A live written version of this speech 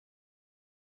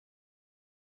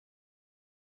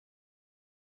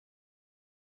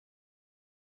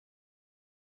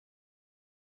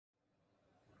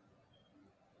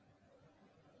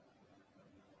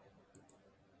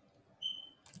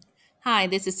Hi,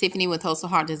 this is Tiffany with Hustle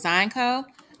Heart Design Co.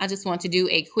 I just want to do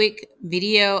a quick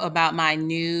video about my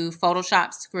new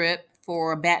Photoshop script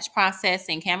for batch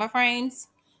processing camera frames.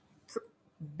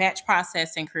 Batch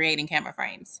processing creating camera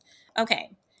frames. Okay,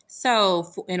 so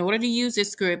in order to use this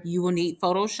script, you will need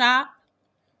Photoshop.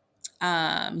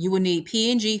 You will need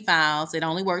PNG files. It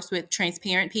only works with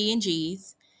transparent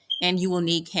PNGs, and you will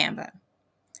need Canva.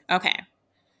 Okay,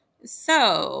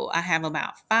 so I have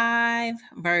about 5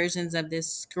 versions of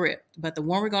this script, but the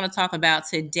one we're going to talk about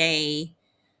today,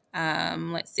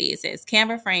 let's see, it says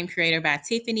Canva Frame Creator by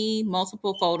Tiffany,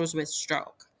 multiple folders with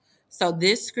stroke. So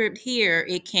this script here,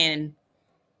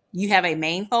 you have a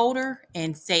main folder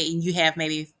and say you have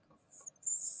maybe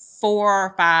 4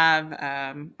 or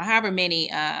 5, however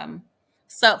many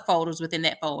subfolders within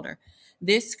that folder.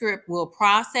 This script will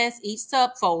process each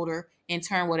subfolder and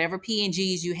turn whatever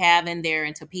PNGs you have in there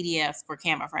into PDFs for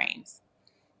camera frames.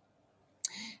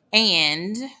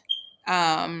 And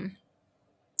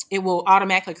it will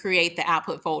automatically create the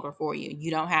output folder for you.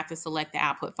 You don't have to select the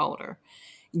output folder.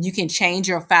 You can change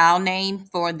your file name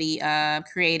for the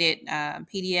created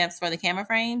PDFs for the camera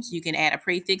frames. You can add a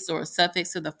prefix or a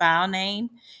suffix to the file name.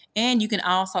 And you can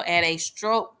also add a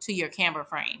stroke to your camera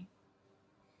frame.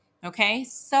 Okay,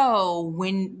 so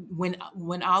when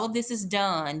all of this is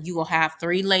done, you will have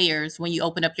 3 layers when you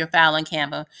open up your file in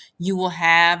Canva. You will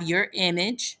have your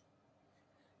image,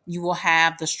 you will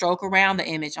have the stroke around the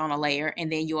image on a layer,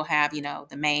 and then you will have,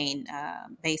 the main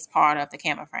base part of the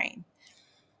camera frame.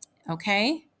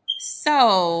 Okay,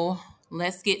 so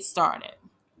let's get started.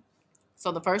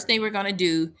 So the first thing we're going to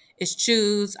do is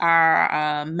choose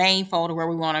our main folder where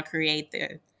we want to create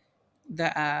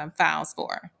the files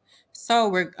for. So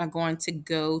we're going to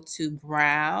go to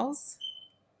Browse.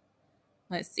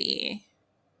 Let's see.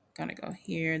 I'm going to go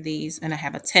here, these, and I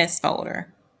have a test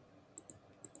folder.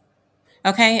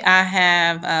 Okay, I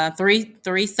have three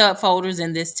subfolders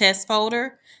in this test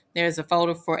folder. There's a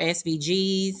folder for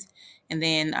SVGs, and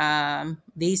then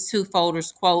these 2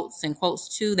 folders, quotes and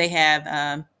quotes 2, they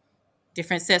have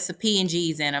different sets of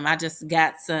PNGs in them. I just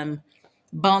got some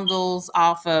bundles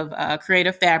off of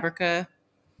Creative Fabrica,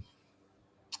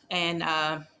 and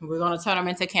we're going to turn them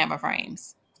into camera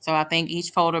frames. So I think each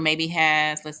folder maybe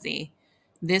has, let's see,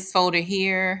 this folder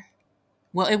here.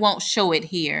 Well, it won't show it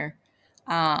here.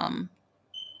 Okay,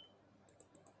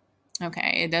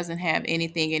 it doesn't have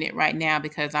anything in it right now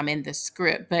because I'm in the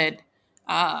script, but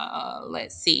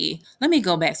let's see. Let me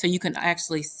go back so you can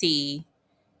actually see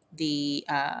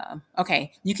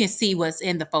okay, you can see what's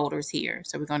in the folders here.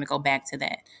 So we're going to go back to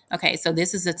that. Okay, so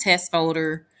this is a test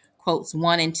folder, quotes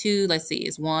 1 and 2. Let's see,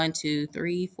 it's 1, 2,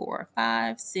 3, 4,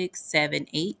 5, 6, 7,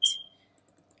 8.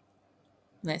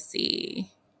 Let's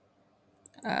see.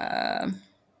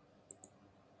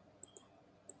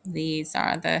 These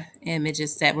are the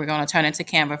images that we're going to turn into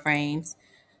Canva frames.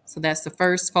 So that's the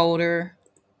first folder,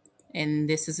 and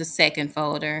this is the second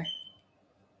folder.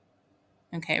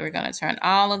 Okay, we're going to turn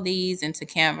all of these into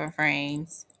Canva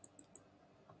frames.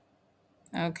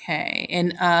 Okay,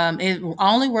 and it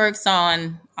only works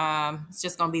on, it's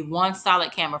just going to be one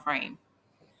solid camera frame.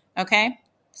 Okay,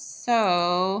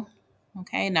 so,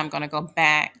 okay, now I'm going to go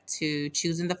back to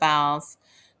choosing the files.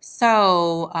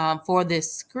 So for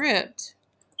this script,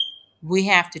 we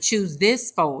have to choose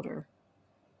this folder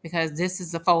because this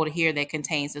is the folder here that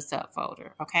contains the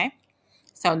subfolder. Okay,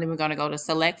 so then we're going to go to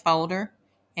select folder,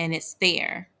 and it's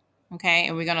there. Okay,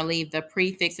 and we're going to leave the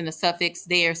prefix and the suffix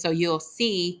there, so you'll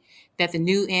see that the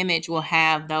new image will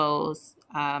have those.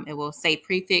 It will say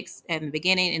prefix at the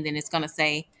beginning, and then it's going to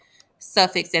say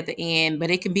suffix at the end, but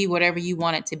it can be whatever you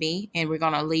want it to be. And we're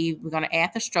going to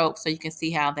add the stroke so you can see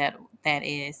how that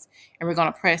is. And we're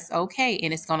going to press OK,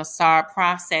 and it's going to start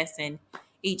processing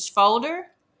each folder.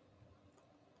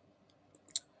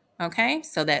 Okay,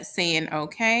 so that's saying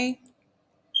OK.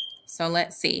 So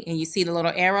let's see, and you see the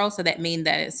little arrow, so that means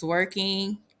that it's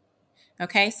working.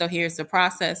 Okay, so here's the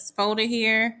process folder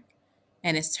here,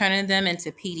 and it's turning them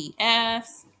into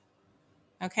PDFs.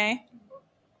 Okay,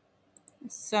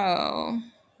 so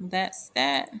that's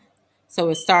that. So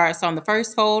it starts on the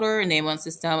first folder, and then once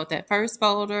it's done with that first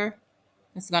folder,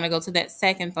 it's going to go to that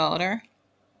second folder.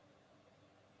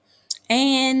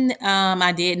 And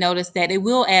I did notice that it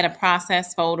will add a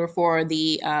process folder for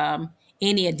the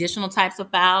any additional types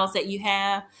of files that you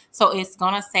have. So it's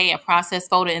going to say a process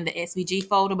folder in the SVG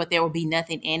folder, but there will be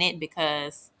nothing in it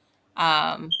because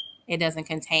it doesn't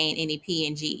contain any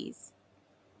PNGs.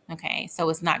 Okay, so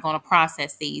it's not going to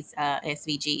process these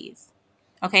SVGs.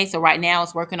 Okay, so right now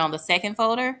it's working on the second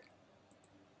folder.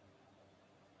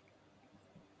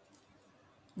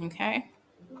 Okay,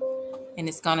 and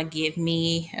it's going to give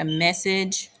me a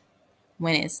message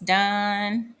When it's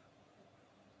done,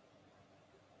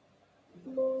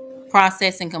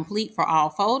 processing complete for all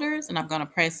folders, and I'm going to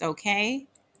press OK.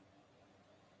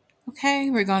 Okay,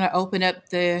 we're going to open up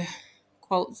the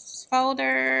quotes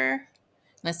folder.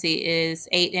 Let's see, is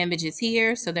 8 images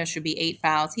here, so there should be 8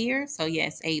 files here. So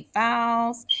yes, 8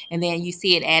 files. And then you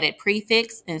see it added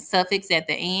prefix and suffix at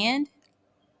the end.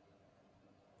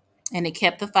 And it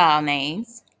kept the file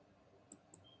names.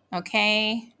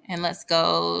 Okay, and let's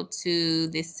go to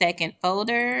the second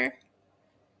folder.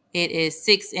 It is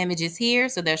 6 images here,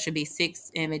 so there should be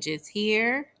 6 images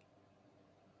here.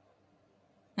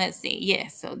 Let's see,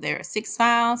 yes, so there are 6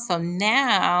 files. So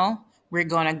now we're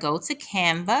going to go to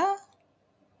Canva.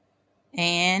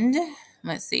 And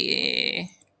let's see,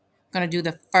 I'm going to do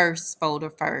the first folder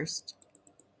first.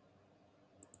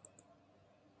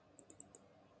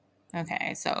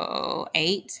 Okay, so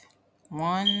 8,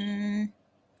 1.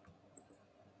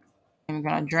 I'm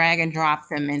going to drag and drop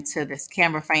them into this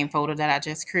camera frame folder that I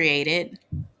just created.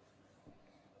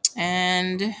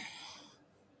 And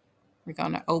we're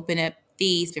going to open up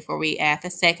these before we add the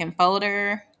second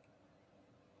folder.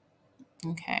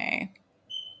 Okay.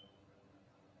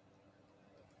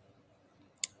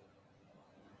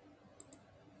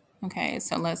 Okay,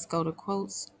 so let's go to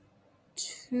quotes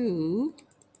 2.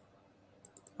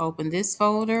 Open this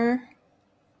folder.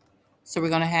 So we're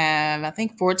going to have, I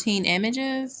think, 14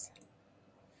 images.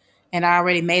 And I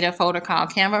already made a folder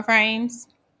called Canva Frames.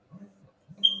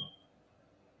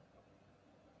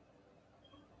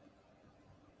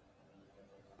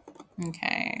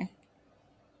 Okay.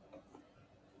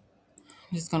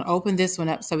 I'm just going to open this one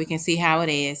up so we can see how it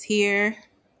is here.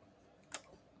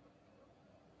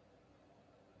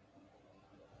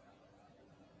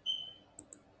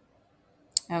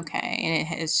 Okay,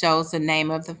 and it shows the name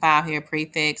of the file here,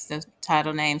 prefix, the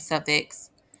title name, suffix.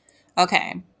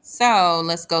 Okay, so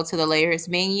let's go to the layers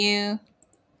menu.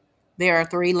 There are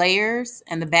 3 layers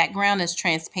and the background is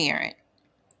transparent.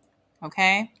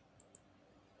 Okay,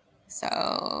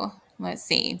 so let's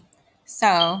see.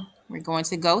 So we're going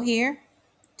to go here,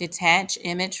 detach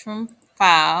image from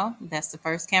file. That's the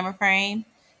first camera frame.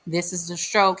 This is the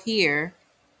stroke here.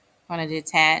 I'm going to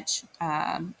detach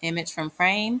image from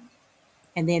frame.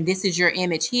 And then this is your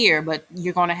image here, but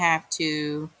you're going to have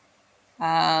to,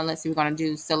 let's see, we're going to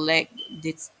do select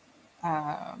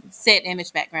set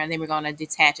image background. Then we're going to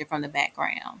detach it from the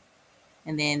background.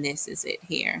 And then this is it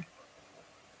here.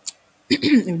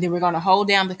 And then we're going to hold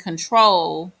down the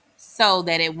control so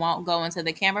that it won't go into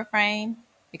the camera frame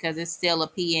because it's still a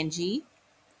PNG.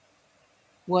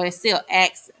 Well, it still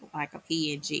acts like a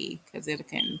PNG because it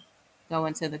can go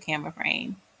into the camera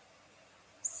frame.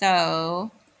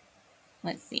 So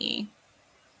let's see.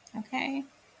 Okay.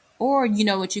 Or you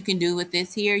know what you can do with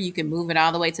this here? You can move it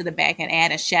all the way to the back and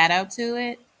add a shadow to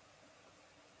it.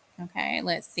 Okay,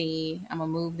 let's see. I'm going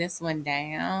to move this one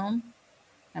down.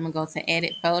 I'm going to go to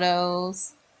edit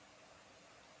photos.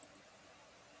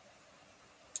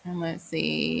 And let's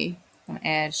see. I'm going to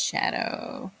add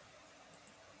shadow.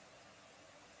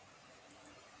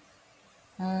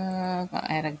 I'm going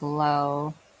to add a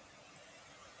glow.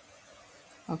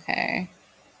 Okay.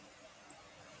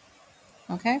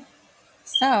 Okay.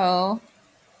 So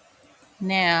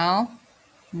now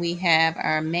we have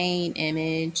our main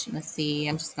image. Let's see.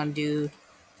 I'm just going to do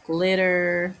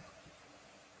glitter.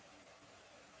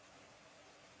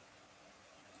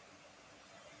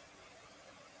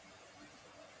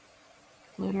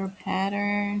 Glitter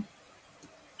pattern.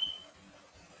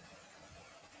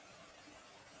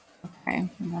 Okay.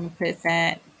 I'm going to put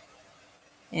that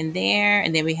in there.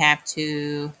 And then we have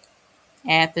to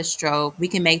add the stroke. We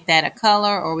can make that a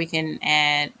color or we can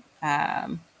add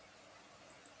an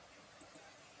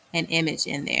image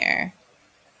in there.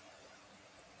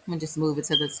 I'm going to just move it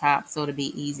to the top so it'll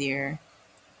be easier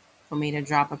for me to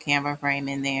drop a camera frame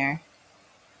in there.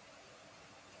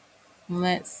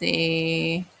 Let's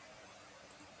see.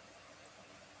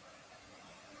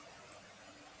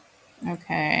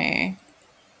 Okay.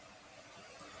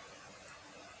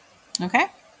 Okay.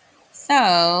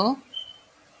 So,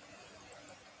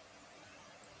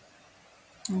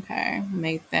 okay,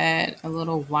 make that a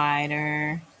little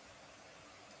wider.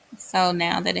 So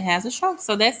now that it has a stroke,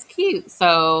 so that's cute.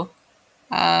 So,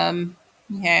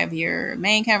 you have your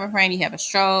main camera frame, you have a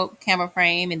stroke camera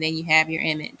frame, and then you have your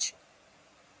image.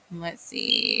 Let's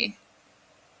see.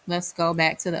 Let's go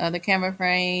back to the other camera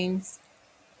frames.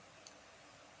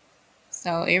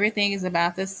 So everything is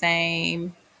about the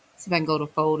same. See if I can go to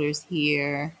folders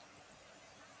here.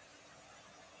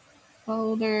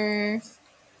 Folders.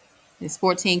 There's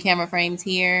 14 camera frames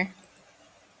here.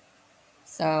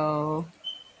 So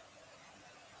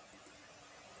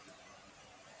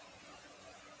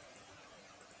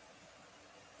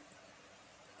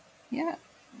Yeah.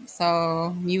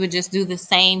 So you would just do the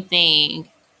same thing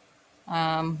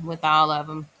with all of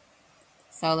them.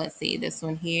 So let's see this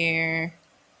one here.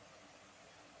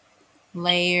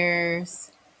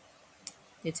 Layers,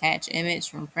 detach image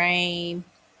from frame,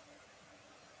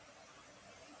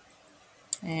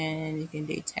 and you can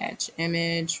detach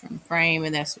image from frame,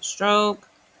 and that's a stroke.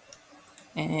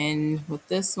 And with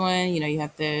this one, you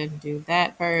have to do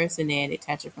that first and then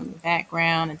detach it from the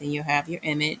background, and then you'll have your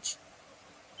image.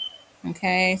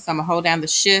 Okay, so I'm gonna hold down the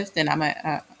shift and I'm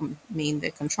gonna mean the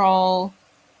control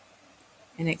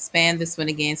and expand this one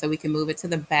again so we can move it to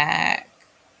the back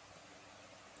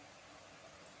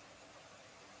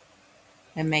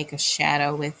and make a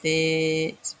shadow with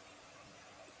it.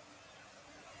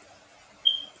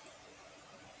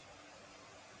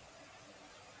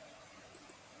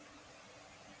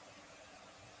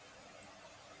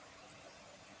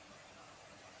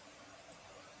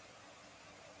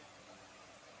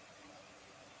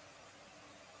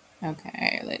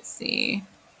 Okay, let's see.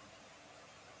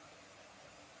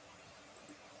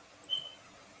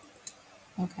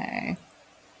 Okay.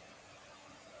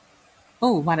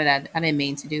 Oh, why did I didn't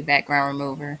mean to do background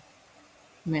remover.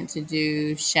 I meant to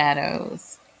do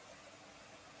shadows.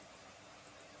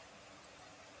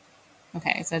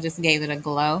 Okay, so I just gave it a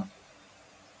glow.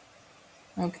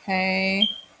 Okay.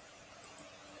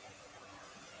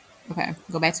 Okay,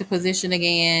 go back to position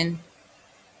again.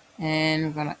 And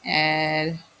we're gonna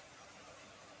add,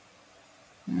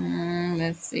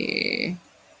 let's see.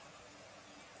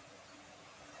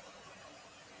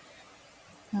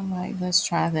 I'm like, let's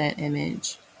try that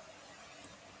image.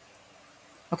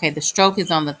 Okay, the stroke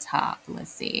is on the top.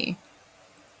 Let's see.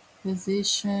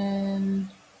 Position.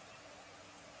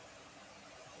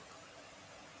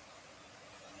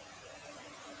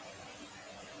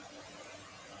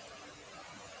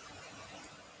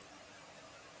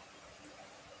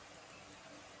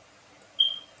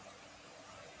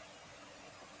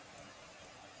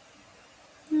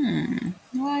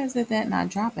 Why is it that not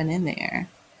dropping in there?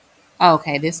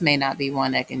 Okay, this may not be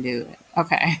one that can do it.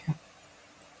 Okay.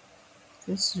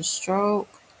 This is stroke.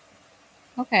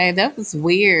 Okay, that was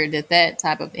weird that that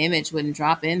type of image wouldn't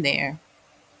drop in there.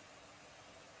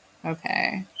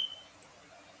 Okay.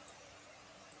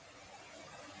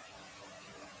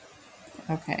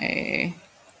 Okay.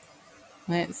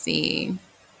 Let's see.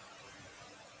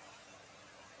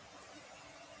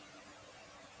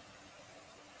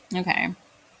 Okay.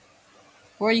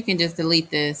 Or you can just delete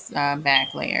this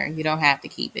back layer. You don't have to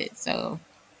keep it. So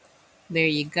there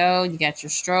you go. You got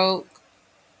your stroke.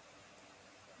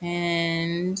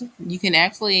 And you can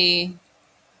actually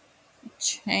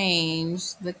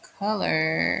change the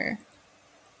color.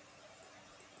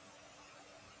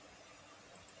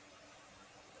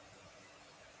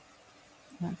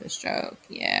 Not the stroke.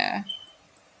 Yeah.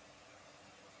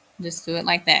 Just do it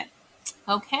like that.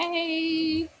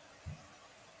 Okay.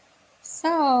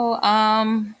 So,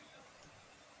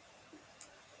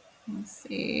 let's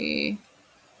see.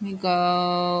 Let me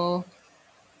go.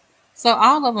 So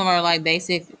all of them are like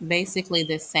basically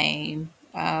the same.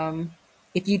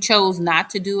 If you chose not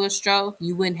to do a stroke,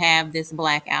 you wouldn't have this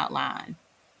black outline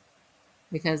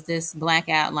because this black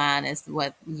outline is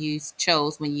what you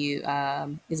chose when you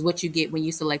is what you get when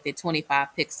you selected 25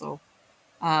 pixel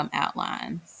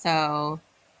outline. So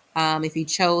if you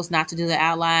chose not to do the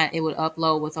outline, it would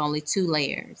upload with only 2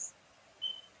 layers.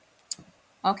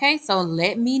 Okay, so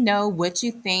let me know what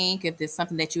you think, if there's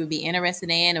something that you would be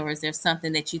interested in, or is there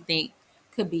something that you think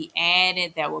could be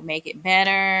added that will make it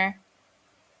better.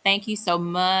 Thank you so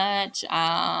much.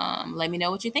 Let me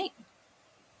know what you think.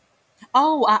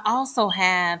 Oh, I also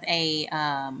have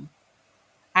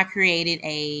I created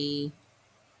a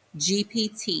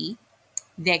GPT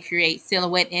that creates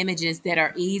silhouette images that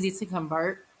are easy to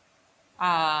convert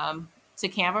to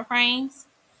Canva frames.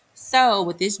 So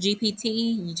with this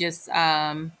GPT, you just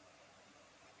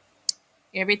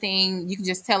everything you can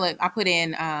just tell it. I put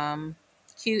in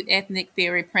cute ethnic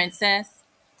fairy princess,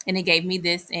 and it gave me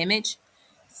this image,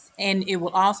 and it will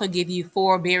also give you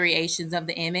 4 variations of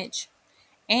the image,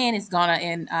 and it's gonna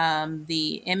and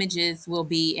the images will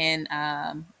be in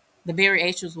the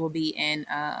variations will be in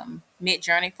mid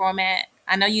journey format.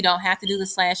 I know you don't have to do the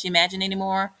slash imagine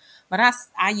anymore, but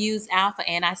I use alpha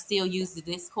and I still use the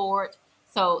Discord,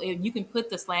 so if you can put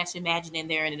the slash imagine in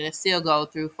there and it'll still go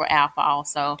through for alpha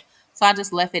also. So I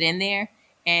just left it in there,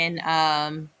 and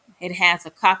it has a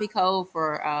copy code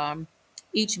for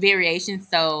each variation,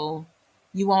 so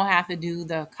you won't have to do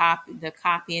the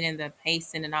copying and the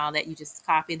pasting and all that. You just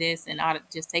copy this and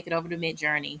just take it over to Mid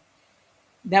Journey.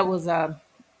 That was a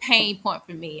pain point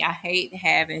for me. I hate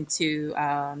having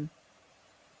to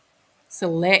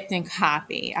select and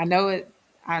copy. I know it.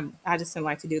 I just don't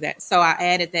like to do that. So I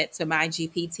added that to my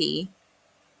GPT.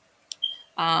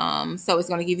 So it's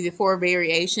going to give you the four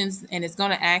variations, and it's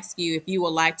going to ask you if you would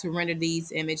like to render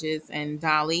these images in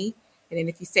Dolly. And then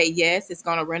if you say yes, it's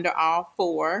going to render all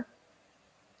four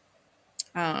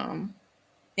um,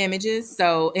 images.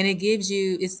 So, and it gives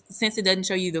you, it's, since it doesn't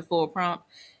show you the full prompt,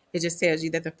 it just tells you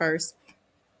that the first,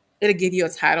 it'll give you a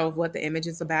title of what the image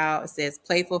is about. It says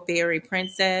Playful Fairy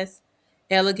Princess,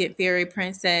 Elegant Fairy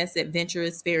Princess,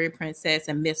 Adventurous Fairy Princess,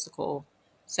 and Mystical.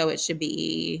 So it should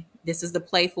be, this is the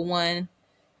playful one.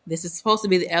 This is supposed to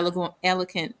be the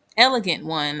elegant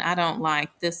one. I don't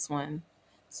like this one.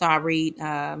 So I redid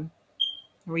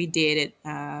it,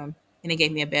 and it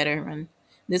gave me a better one.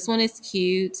 This one is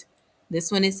cute.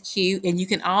 This one is cute. And you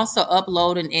can also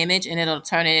upload an image and it'll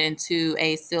turn it into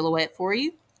a silhouette for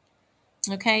you.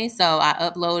 Okay, so I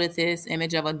uploaded this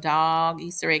image of a dog,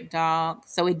 Easter egg dog.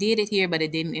 So it did it here, but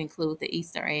it didn't include the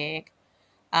Easter egg.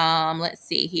 Let's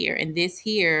see here. And this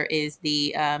here is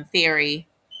the fairy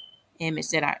image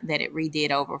that it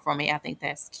redid over for me. I think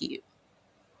that's cute.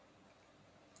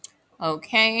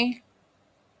 Okay.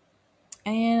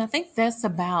 And I think that's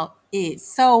about it.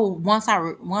 So once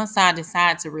I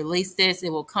decide to release this,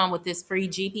 it will come with this free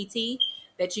GPT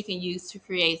that you can use to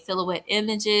create silhouette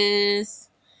images.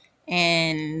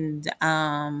 And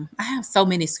I have so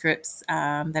many scripts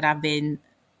that I've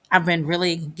been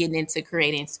really getting into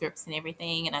creating scripts and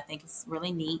everything, and I think it's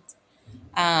really neat.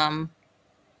 Um,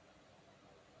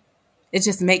 it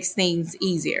just makes things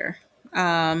easier.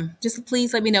 Just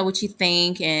please let me know what you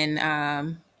think,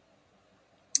 and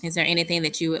is there anything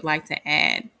that you would like to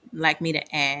add, like me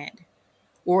to add?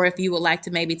 Or if you would like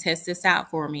to maybe test this out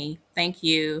for me. Thank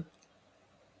you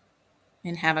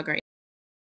and have a great